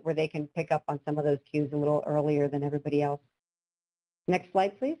a point where they can pick up on some of those cues a little earlier than everybody else. Next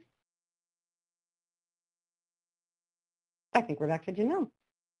slide, please. I think we're back to Janelle.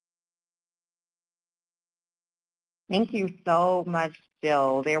 Thank you so much,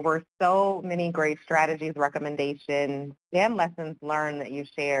 Jill. There were so many great strategies, recommendations, and lessons learned that you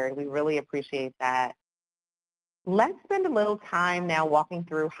shared. We really appreciate that. Let's spend a little time now walking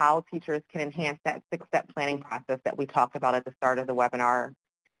through how teachers can enhance that 6-step planning process that we talked about at the start of the webinar.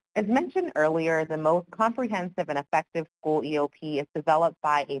 As mentioned earlier, the most comprehensive and effective school EOP is developed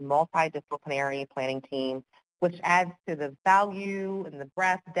by a multidisciplinary planning team, which adds to the value and the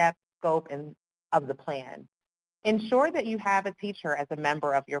breadth, depth, scope, and of the plan. Ensure that you have a teacher as a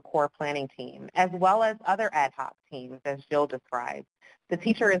member of your core planning team, as well as other ad hoc teams, as Jill described. The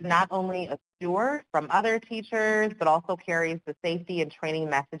teacher is not only a steward from other teachers, but also carries the safety and training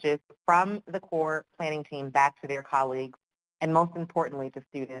messages from the core planning team back to their colleagues, and most importantly, to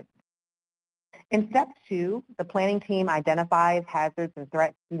students. In step 2, the planning team identifies hazards and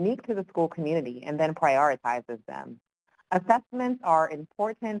threats unique to the school community and then prioritizes them. Assessments are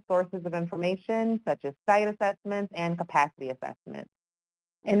important sources of information, such as site assessments and capacity assessments.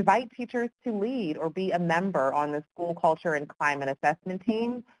 Invite teachers to lead or be a member on the school culture and climate assessment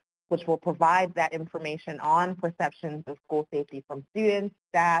team, which will provide that information on perceptions of school safety from students,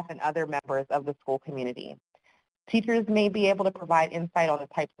 staff, and other members of the school community. Teachers may be able to provide insight on the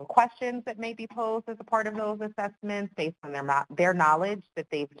types of questions that may be posed as a part of those assessments based on their knowledge that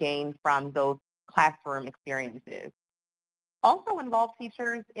they've gained from those classroom experiences. Also involve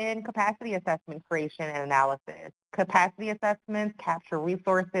teachers in capacity assessment creation and analysis. Capacity assessments capture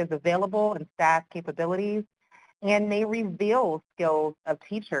resources available and staff capabilities and may reveal skills of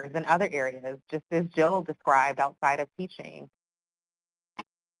teachers in other areas, just as Jill described outside of teaching.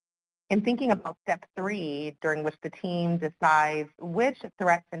 In thinking about step 3, during which the team decides which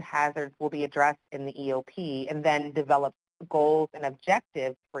threats and hazards will be addressed in the EOP and then develops goals and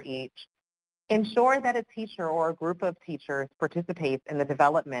objectives for each, Ensure that a teacher or a group of teachers participates in the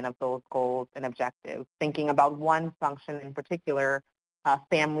development of those goals and objectives, thinking about one function in particular,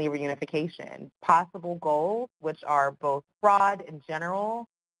 family reunification. Possible goals, which are both broad and general,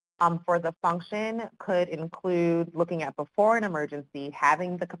 for the function could include looking at before an emergency,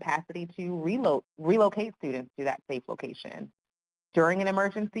 having the capacity to relocate students to that safe location. During an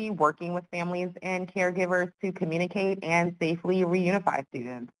emergency, working with families and caregivers to communicate and safely reunify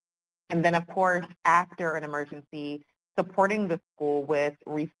students. And then, of course, after an emergency, supporting the school with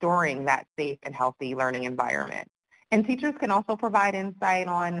restoring that safe and healthy learning environment. And teachers can also provide insight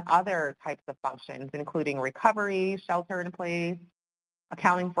on other types of functions, including recovery, shelter in place,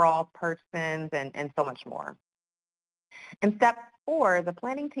 accounting for all persons, and so much more. In step 4, the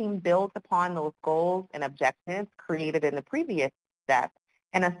planning team builds upon those goals and objectives created in the previous step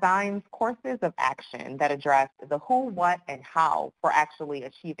and assigns courses of action that address the who, what, and how for actually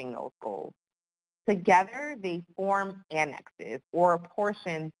achieving those goals. Together, they form annexes or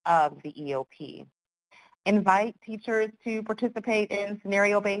portions of the EOP. Invite teachers to participate in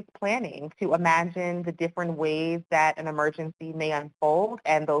scenario-based planning to imagine the different ways that an emergency may unfold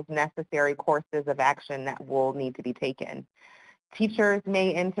and those necessary courses of action that will need to be taken. Teachers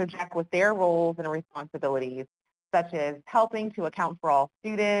may interject with their roles and responsibilities, such as helping to account for all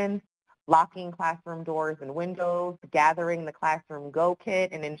students, locking classroom doors and windows, gathering the classroom go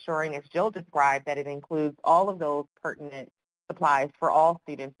kit, and ensuring, as Jill described, that it includes all of those pertinent supplies for all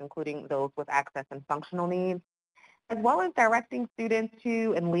students, including those with access and functional needs, as well as directing students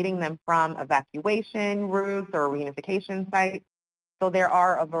to and leading them from evacuation routes or reunification sites. So there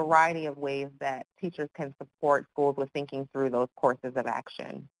are a variety of ways that teachers can support schools with thinking through those courses of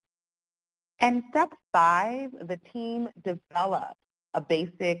action. And step 5, the team develops a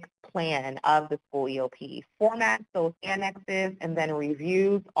basic plan of the school EOP, formats those annexes, and then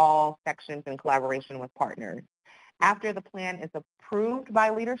reviews all sections in collaboration with partners. After the plan is approved by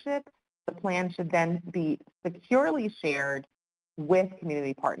leadership, the plan should then be securely shared with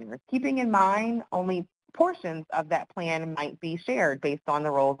community partners, keeping in mind only portions of that plan might be shared based on the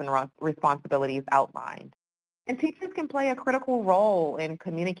roles and responsibilities outlined. And teachers can play a critical role in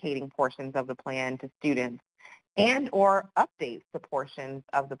communicating portions of the plan to students and or updates to portions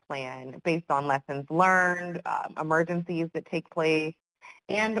of the plan based on lessons learned, emergencies that take place,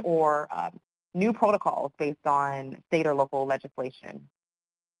 and or new protocols based on state or local legislation.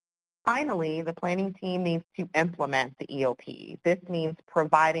 Finally, the planning team needs to implement the EOP. This means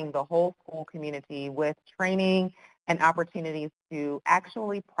providing the whole school community with training and opportunities to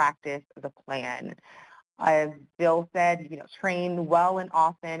actually practice the plan. As Bill said, train well and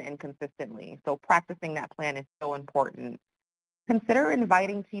often and consistently. So practicing that plan is so important. Consider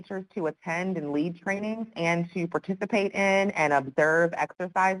inviting teachers to attend and lead trainings and to participate in and observe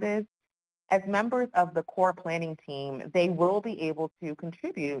exercises. As members of the core planning team, they will be able to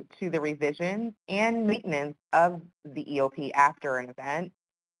contribute to the revision and maintenance of the EOP after an event,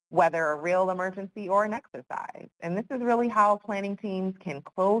 whether a real emergency or an exercise. And this is really how planning teams can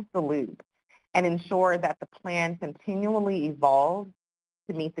close the loop and ensure that the plan continually evolves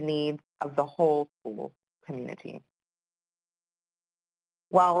to meet the needs of the whole school community.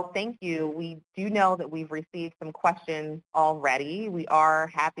 Well, thank you. We do know that we've received some questions already. We are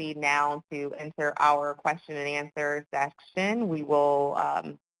happy now to enter our question and answer section. We will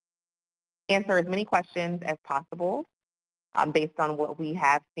answer as many questions as possible based on what we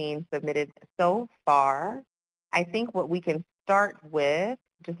have seen submitted so far. I think what we can start with,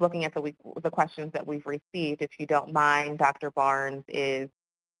 just looking at the questions that we've received, if you don't mind, Dr. Barnes, is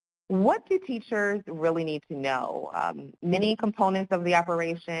what do teachers really need to know? Many components of the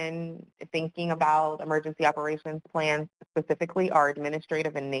operation, thinking about emergency operations plans specifically, are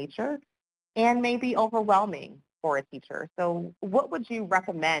administrative in nature and may be overwhelming for a teacher. So what would you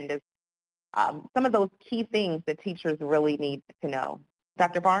recommend as some of those key things that teachers really need to know?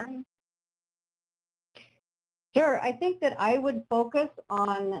 Dr. Barnes? Sure. I think that I would focus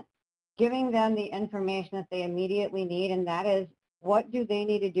on giving them the information that they immediately need, and that is, what do they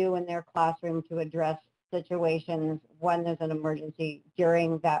need to do in their classroom to address situations when there's an emergency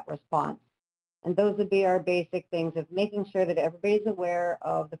during that response? And those would be our basic things of making sure that everybody's aware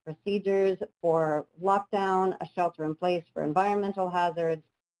of the procedures for lockdown, a shelter in place for environmental hazards,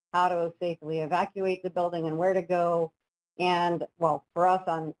 how to safely evacuate the building and where to go. And, well, for us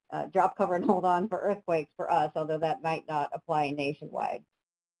on drop, cover, and hold on for earthquakes for us, although that might not apply nationwide.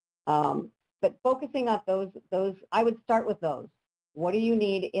 But focusing on those, I would start with those. What do you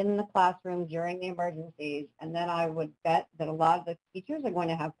need in the classroom during the emergencies? And then I would bet that a lot of the teachers are going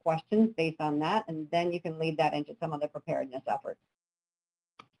to have questions based on that, and then you can lead that into some of the preparedness efforts.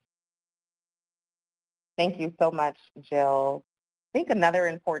 Thank you so much, Jill. I think another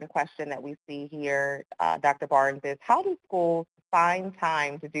important question that we see here, Dr. Barnes, is how do schools find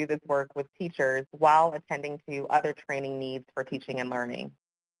time to do this work with teachers while attending to other training needs for teaching and learning?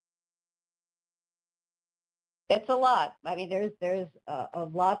 It's a lot. I mean, there's a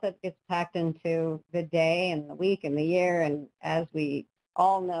lot that gets packed into the day and the week and the year. And as we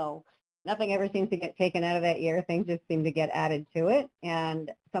all know, nothing ever seems to get taken out of that year. Things just seem to get added to it. And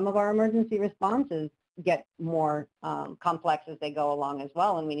some of our emergency responses get more complex as they go along as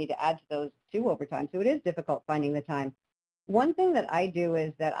well. And we need to add to those too over time. So it is difficult finding the time. One thing that I do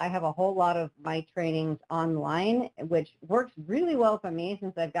is that I have a whole lot of my trainings online, which works really well for me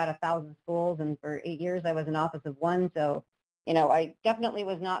since I've got 1,000 schools, and for 8 years I was an office of one. So, I definitely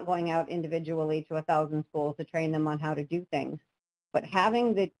was not going out individually to 1,000 schools to train them on how to do things. But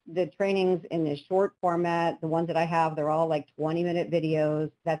having the trainings in this short format, the ones that I have, they're all like 20-minute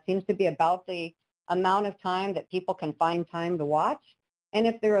videos. That seems to be about the amount of time that people can find time to watch. And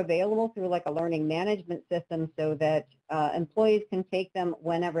if they're available through like a learning management system so that employees can take them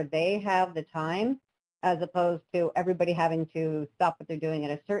whenever they have the time, as opposed to everybody having to stop what they're doing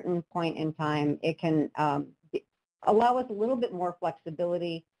at a certain point in time, it can allow us a little bit more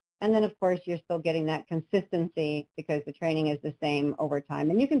flexibility. And then, of course, you're still getting that consistency because the training is the same over time.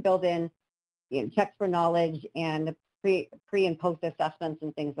 And you can build in checks for knowledge and pre and post assessments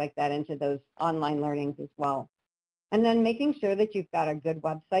and things like that into those online learnings as well. And then making sure that you've got a good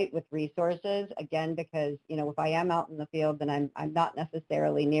website with resources, again, because, if I am out in the field, then I'm not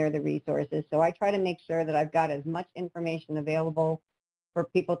necessarily near the resources. So I try to make sure that I've got as much information available for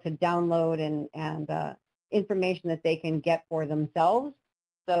people to download and information that they can get for themselves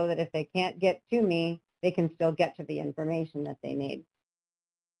so that if they can't get to me, they can still get to the information that they need.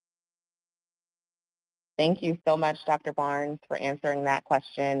 Thank you so much, Dr. Barnes, for answering that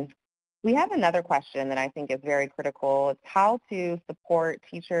question. We have another question that I think is very critical. It's how to support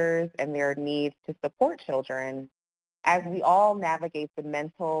teachers and their needs to support children as we all navigate the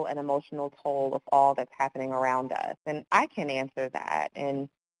mental and emotional toll of all that's happening around us. And I can answer that. And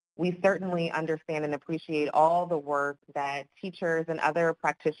we certainly understand and appreciate all the work that teachers and other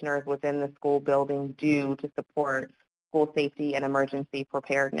practitioners within the school building do to support school safety and emergency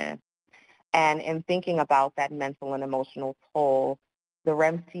preparedness. And in thinking about that mental and emotional toll, the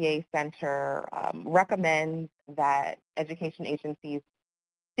REMCA Center recommends that education agencies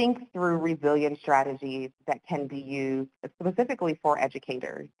think through resilience strategies that can be used specifically for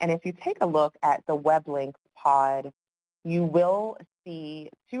educators. And if you take a look at the web link pod, you will see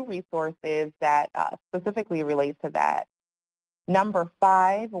two resources that specifically relate to that. Number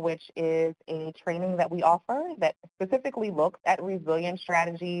 5, which is a training that we offer that specifically looks at resilience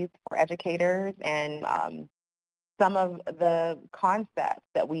strategies for educators and some of the concepts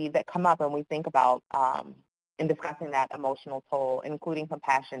that come up when we think about in discussing that emotional toll, including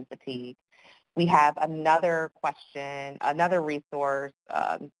compassion fatigue. We have another question, another resource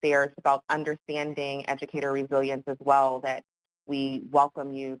there. It's about understanding educator resilience as well that we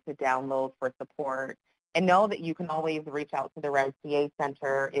welcome you to download for support. And know that you can always reach out to the REMCA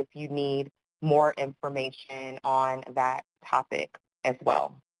Center if you need more information on that topic as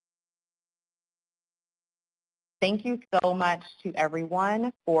well. Thank you so much to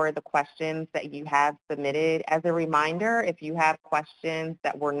everyone for the questions that you have submitted. As a reminder, if you have questions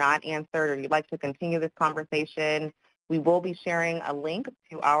that were not answered or you'd like to continue this conversation, we will be sharing a link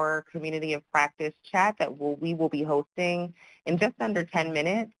to our Community of Practice chat that we will be hosting in just under 10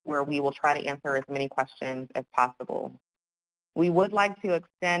 minutes, where we will try to answer as many questions as possible. We would like to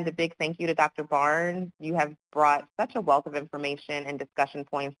extend a big thank you to Dr. Barnes. You have brought such a wealth of information and discussion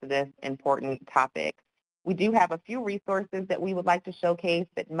points to this important topic. We do have a few resources that we would like to showcase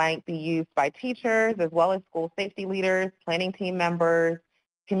that might be used by teachers as well as school safety leaders, planning team members,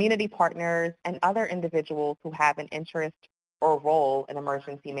 community partners, and other individuals who have an interest or role in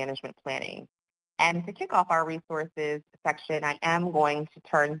emergency management planning. And to kick off our resources section, I am going to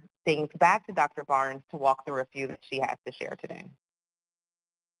turn things back to Dr. Barnes to walk through a few that she has to share today.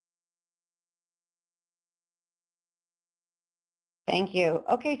 Thank you.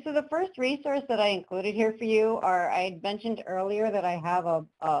 Okay, so the first resource that I included here for you I had mentioned earlier that I have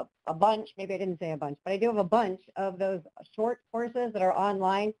a bunch, maybe I didn't say a bunch, but I do have a bunch of those short courses that are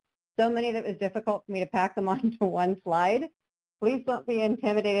online. So many that it was difficult for me to pack them onto one slide. Please don't be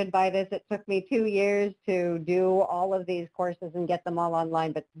intimidated by this. It took me 2 years to do all of these courses and get them all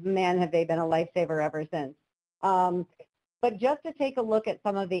online, but man, have they been a lifesaver ever since. But just to take a look at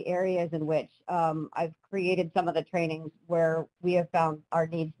some of the areas in which I've created some of the trainings where we have found our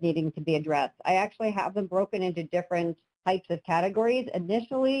needs needing to be addressed. I actually have them broken into different types of categories.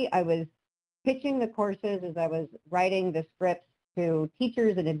 Initially, I was pitching the courses, as I was writing the scripts to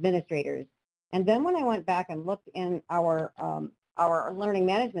teachers and administrators. And then when I went back and looked in our learning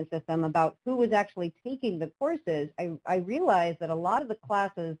management system about who was actually taking the courses, I realized that a lot of the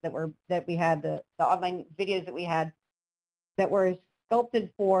classes that we had, the online videos that we had that were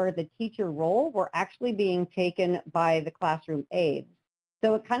sculpted for the teacher role were actually being taken by the classroom aides.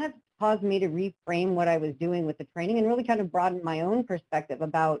 So it kind of caused me to reframe what I was doing with the training and really kind of broaden my own perspective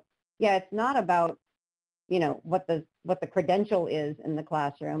about, yeah, it's not about, you know, what the credential is in the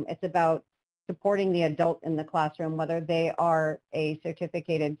classroom. It's about supporting the adult in the classroom, whether they are a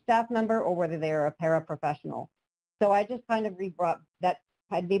certificated staff member or whether they are a paraprofessional. So I just kind of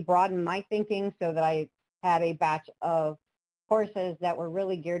had me broaden my thinking so that I had a batch of courses that were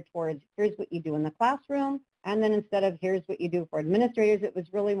really geared towards here's what you do in the classroom, and then instead of here's what you do for administrators, it was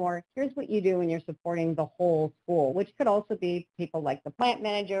really more here's what you do when you're supporting the whole school, which could also be people like the plant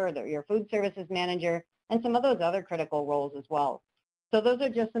manager or your food services manager and some of those other critical roles as well. So those are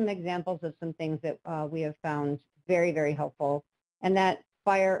just some examples of some things that we have found very, very helpful. And that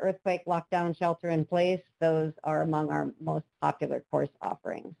fire, earthquake, lockdown, shelter in place, those are among our most popular course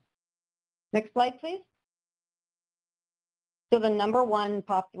offerings. Next slide, please. So the number one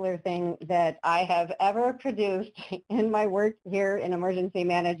popular thing that I have ever produced in my work here in emergency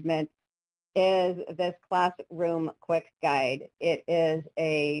management is this classroom quick guide. It's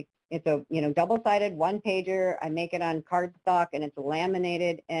a double-sided one-pager. I make it on cardstock and it's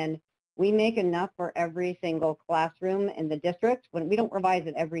laminated, and we make enough for every single classroom in the district. When we don't revise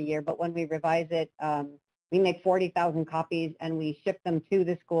it every year, but when we revise it, we make 40,000 copies and we ship them to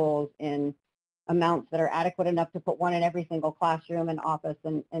the schools in amounts that are adequate enough to put one in every single classroom and office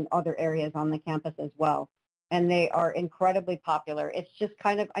and other areas on the campus as well. And they are incredibly popular. It's just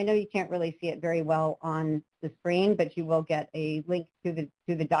kind of, I know you can't really see it very well on the screen, but you will get a link to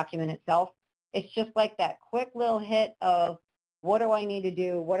the document itself. It's just like that quick little hit of what do I need to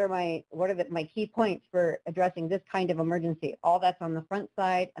do? What are my key points for addressing this kind of emergency? All that's on the front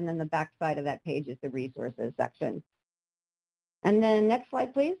side, and then the back side of that page is the resources section. And then next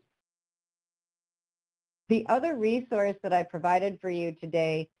slide, please. The other resource that I provided for you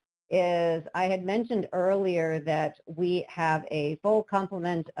today is I had mentioned earlier that we have a full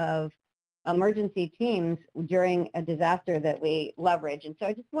complement of emergency teams during a disaster that we leverage. And so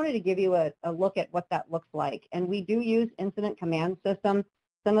I just wanted to give you a look at what that looks like. And we do use Incident Command System.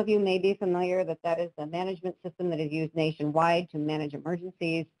 Some of you may be familiar that that is a management system that is used nationwide to manage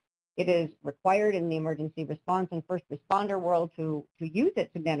emergencies. It is required in the emergency response and first responder world to use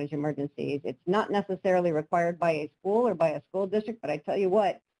it to manage emergencies. It's not necessarily required by a school or by a school district, but I tell you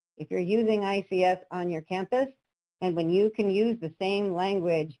what, if you're using ICS on your campus, and when you can use the same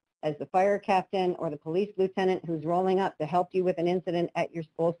language as the fire captain or the police lieutenant who's rolling up to help you with an incident at your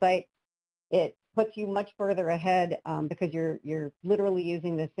school site, it puts you much further ahead because you're literally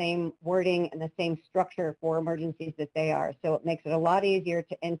using the same wording and the same structure for emergencies that they are. So it makes it a lot easier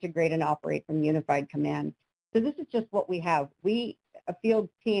to integrate and operate from unified command. So this is just what we have. We field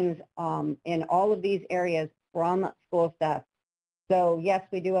teams in all of these areas from school staff. So yes,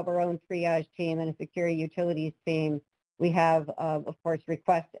 we do have our own triage team and a security utilities team. We have, of course,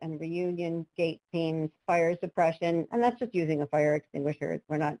 request and reunion gate teams, fire suppression, and that's just using a fire extinguisher.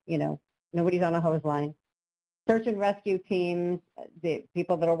 We're not, nobody's on a hose line. Search and rescue teams, the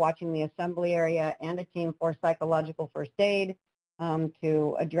people that are watching the assembly area, and a team for psychological first aid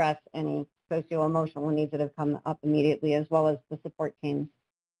to address any socio-emotional needs that have come up immediately, as well as the support teams.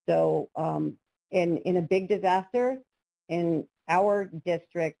 So in a big disaster, in our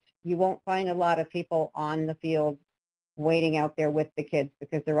district, you won't find a lot of people on the field waiting out there with the kids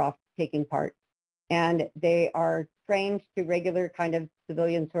because they're off taking part. And they are trained to regular kind of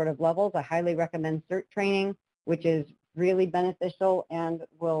civilian sort of levels. I highly recommend CERT training, which is really beneficial and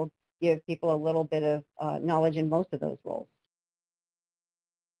will give people a little bit of knowledge in most of those roles.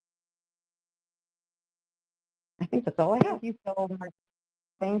 I think that's all I have. Thank you so much.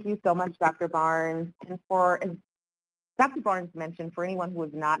 Thank you so much, Dr. Barnes. And as Dr. Barnes mentioned, for anyone who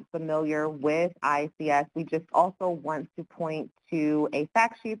is not familiar with ICS, we just also want to point to a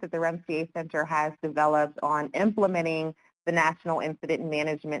fact sheet that the REMCA Center has developed on implementing the National Incident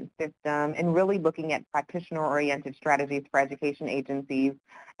Management System and really looking at practitioner-oriented strategies for education agencies.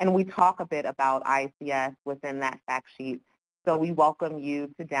 And we talk a bit about ICS within that fact sheet. So we welcome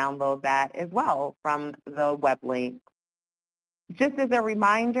you to download that as well from the web link. Just as a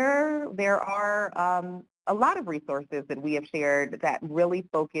reminder, there are a lot of resources that we have shared that really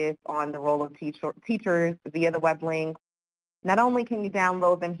focus on the role of teachers via the web link. Not only can you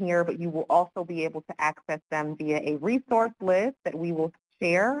download them here, but you will also be able to access them via a resource list that we will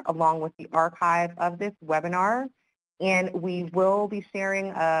share along with the archive of this webinar. And we will be sharing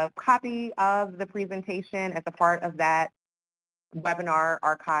a copy of the presentation as a part of that webinar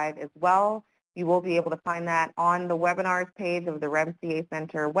archive as well. You will be able to find that on the webinars page of the REMCA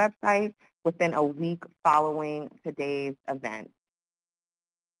Center website within a week following today's event.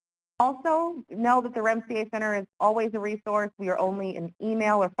 Also, know that the REMCA Center is always a resource. We are only an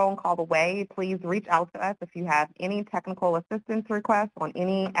email or phone call away. Please reach out to us if you have any technical assistance requests on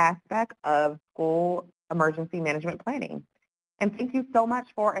any aspect of school emergency management planning. And thank you so much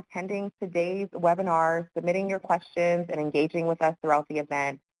for attending today's webinar, submitting your questions, and engaging with us throughout the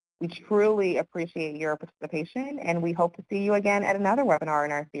event. We truly appreciate your participation, and we hope to see you again at another webinar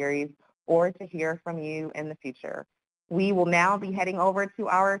in our series or to hear from you in the future. We will now be heading over to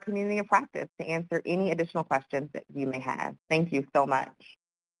our community of practice to answer any additional questions that you may have. Thank you so much.